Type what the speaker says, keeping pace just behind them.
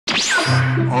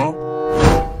Huh?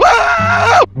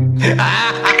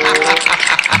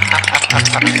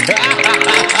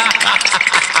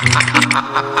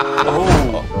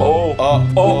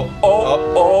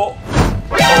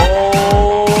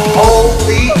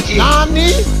 Holy G. Nani?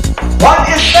 What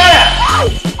is that?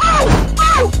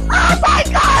 Oh my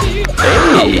god!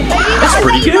 Hey, that's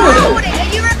pretty good. Are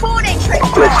you recording?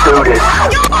 Let's do this.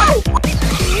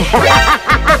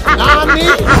 Nani?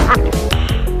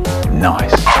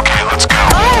 Nice. Okay, let's go.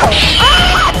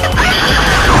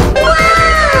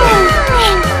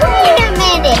 Wait a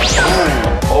minute!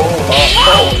 Oh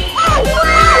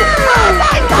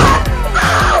my god!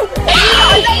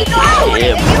 Are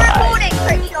you recording,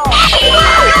 Crenshaw?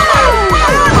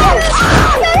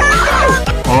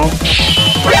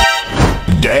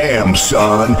 Damn,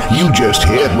 son, you just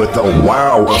hit with the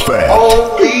wow effect.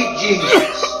 Holy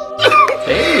Jesus.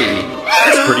 Hey,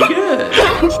 that's pretty good.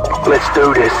 Let's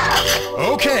do this.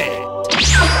 Okay.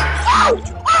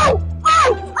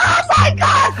 Oh my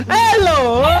god! Hello.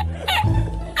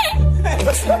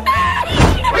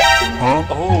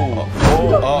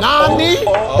 Nani?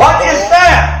 What is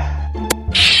that?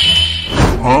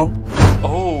 Huh?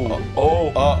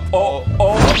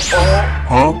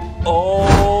 Huh?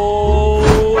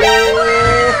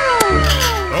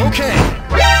 Okay.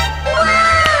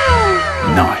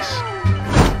 Nice.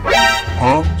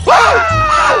 Huh?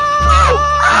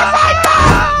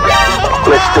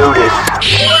 Let's do this.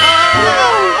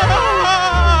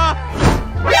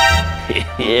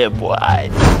 Yeah, boy.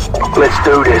 Let's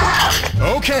do this.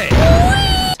 Okay.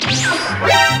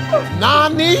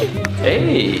 Nani?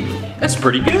 Hey, that's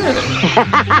pretty good.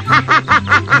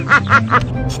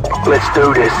 Let's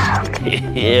do this.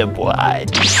 Yeah, boy.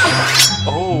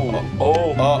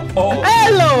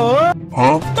 Hello.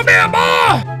 Huh? Come here,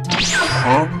 boy.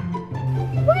 Huh?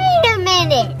 Wait a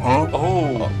minute! Huh?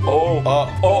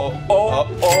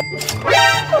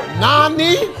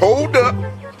 Nani? Hold up.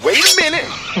 Wait a minute.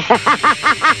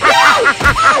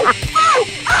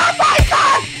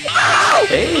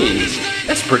 Hey,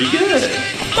 that's pretty good.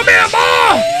 Come here,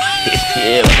 boy.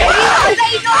 Yeah, boy.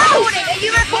 Are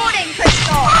you recording,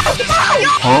 Crystal?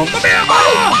 Huh? Come here,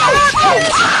 boy.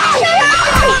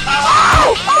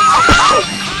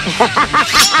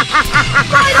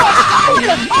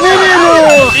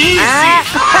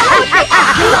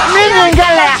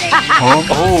 Huh?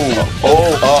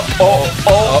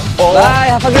 Bye,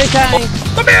 have a great time.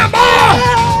 Come here, boy.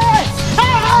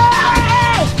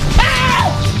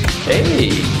 Hey,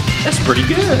 that's pretty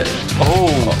good.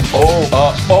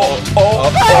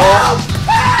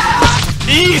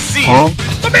 Easy. Huh?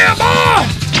 Come here, boy.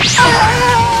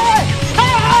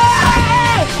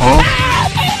 Huh?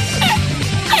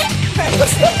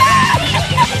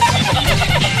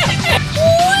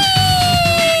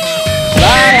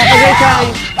 Bye, have a great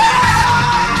time.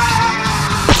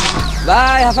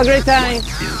 Bye, have a great time.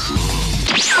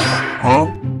 Huh?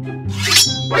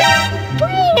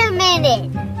 Wait a minute!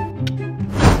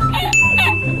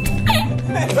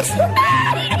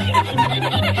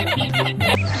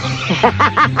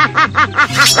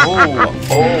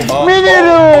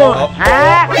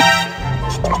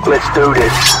 Let's do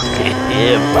this.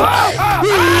 Yeah, boy.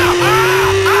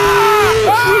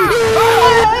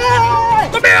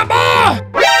 Come here, boy.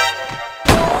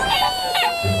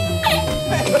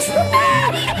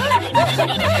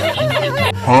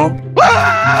 Huh?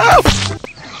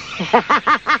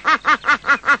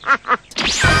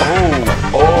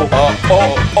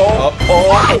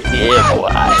 Yeah,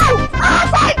 boy.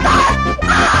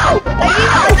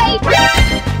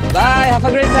 Bye, have a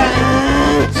great time.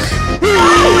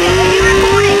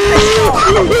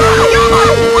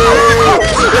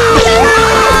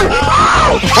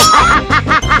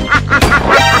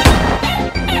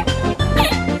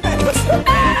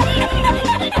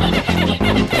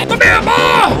 Come here, boy.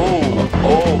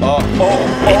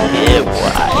 Yeah, boy.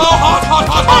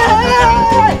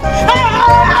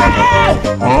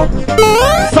 Huh?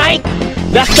 Psych!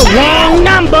 That's the wrong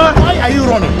number! Why are you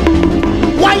running?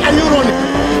 Why are you running?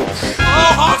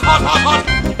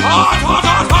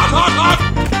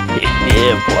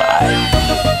 Yeah, boy.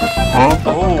 Huh?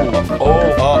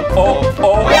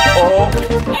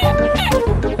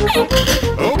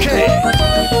 Okay.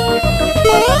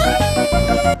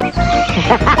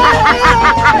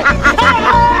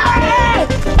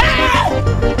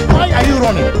 Why are you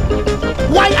running?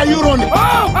 Why are you running?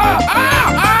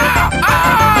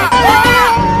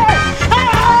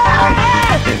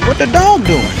 What the dog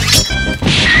doing?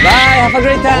 Bye, have a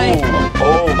great time.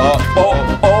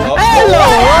 Hello!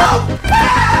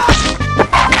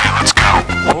 Okay, let's go.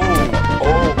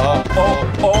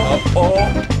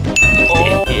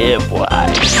 Yeah, boy.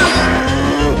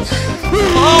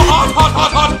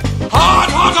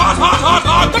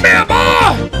 Come here, boy!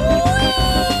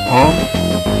 Huh?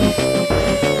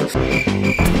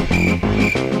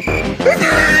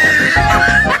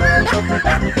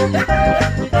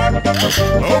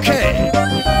 Okay.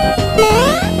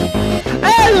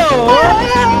 Hello!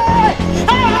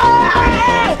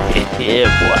 Yeah,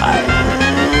 boy.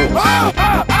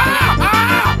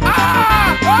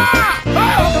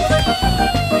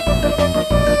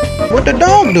 What the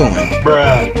dog doing?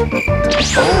 Bruh.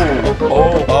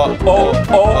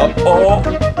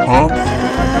 Huh?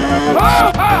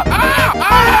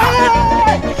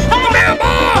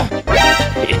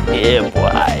 Yeah,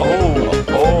 boy.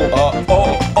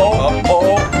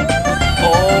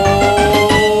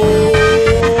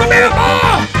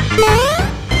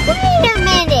 Wait a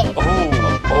minute. Huh?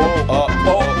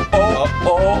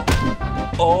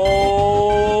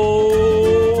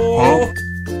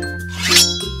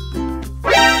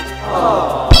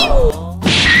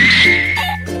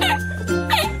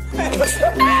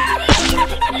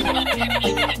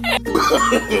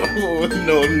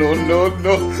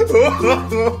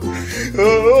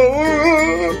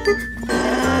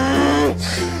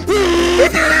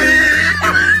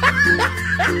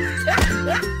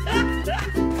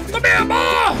 Come here, boy!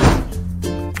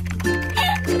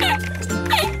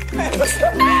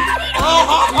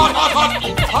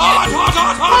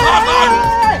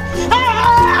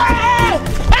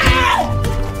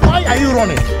 Why are you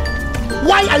running?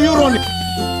 Why are you running?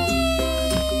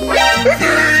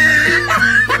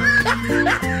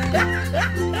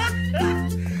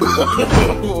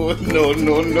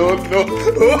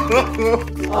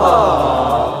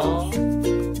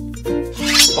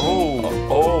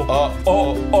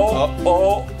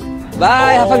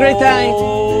 Bye, have a great time.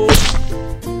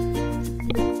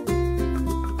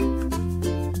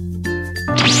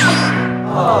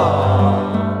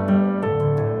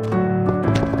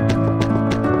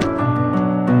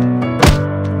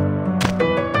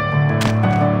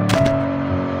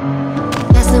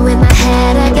 Messing with my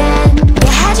head again. You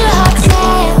had your heart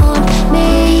set on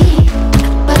me,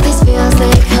 but these feels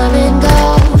they come and go,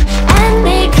 and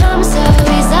they come so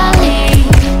easily.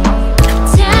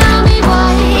 Tell me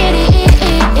what it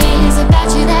is about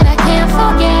you that I can't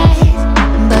forget,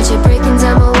 but you're breaking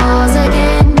down my walls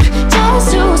again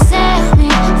just to set me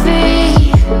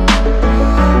free.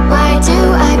 Why do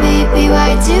I, baby,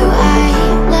 why do I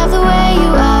love the way you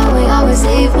always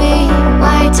leave me?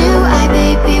 Why do I,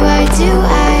 baby, why do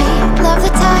I love the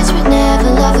touch but never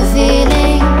love the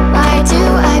feeling? Why do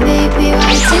I, baby,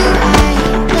 why do I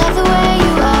love the way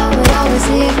you always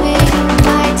leave me?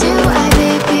 Why do I,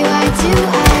 baby, why do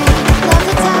I love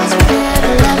the touch but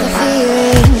never love the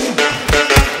feeling?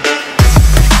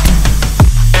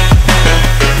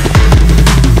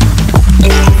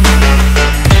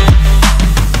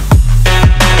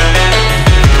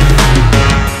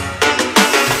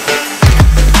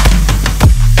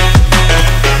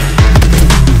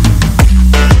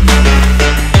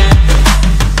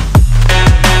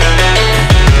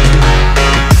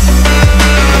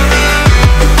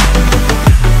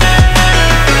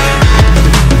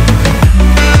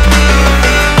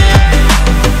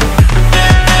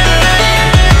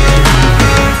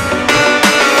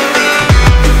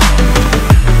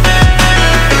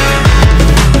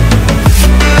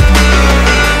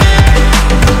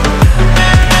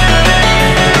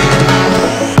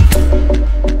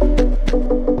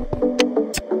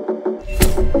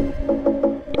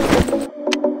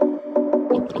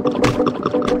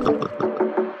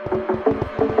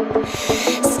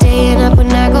 Staying up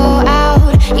when I go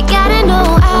out, you gotta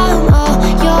know I'm all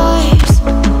yours.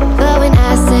 But when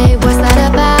I say what's that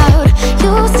about,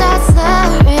 you start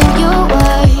slurring your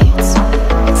words.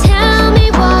 Tell me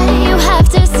why you have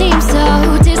to seem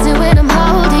so distant when I'm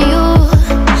holding you.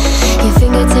 Your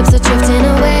fingertips are drifting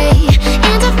away,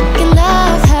 and I fucking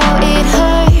love how it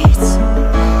hurts.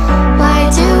 Why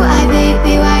do I,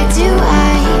 baby, why do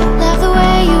I love the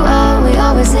way you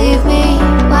always leave me?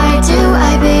 Why do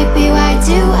I, baby, why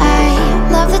do I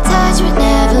love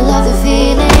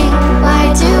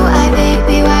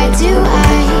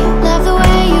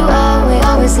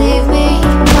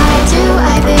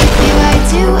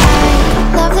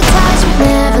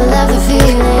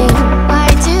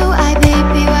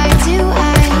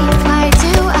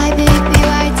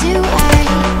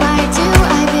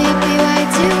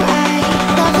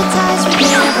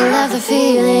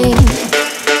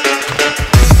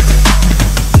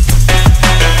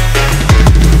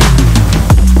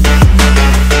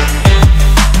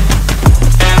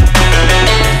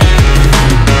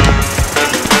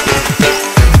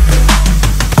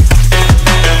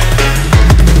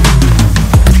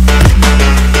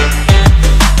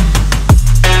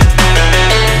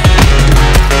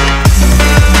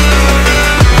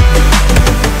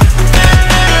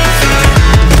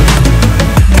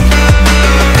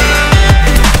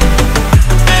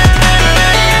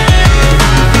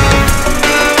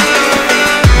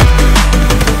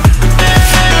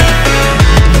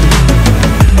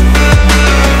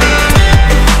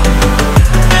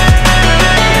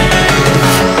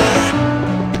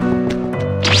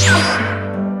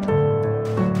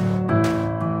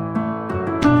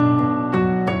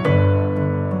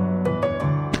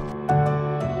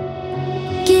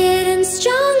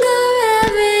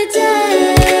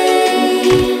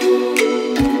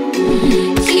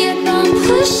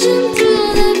pushing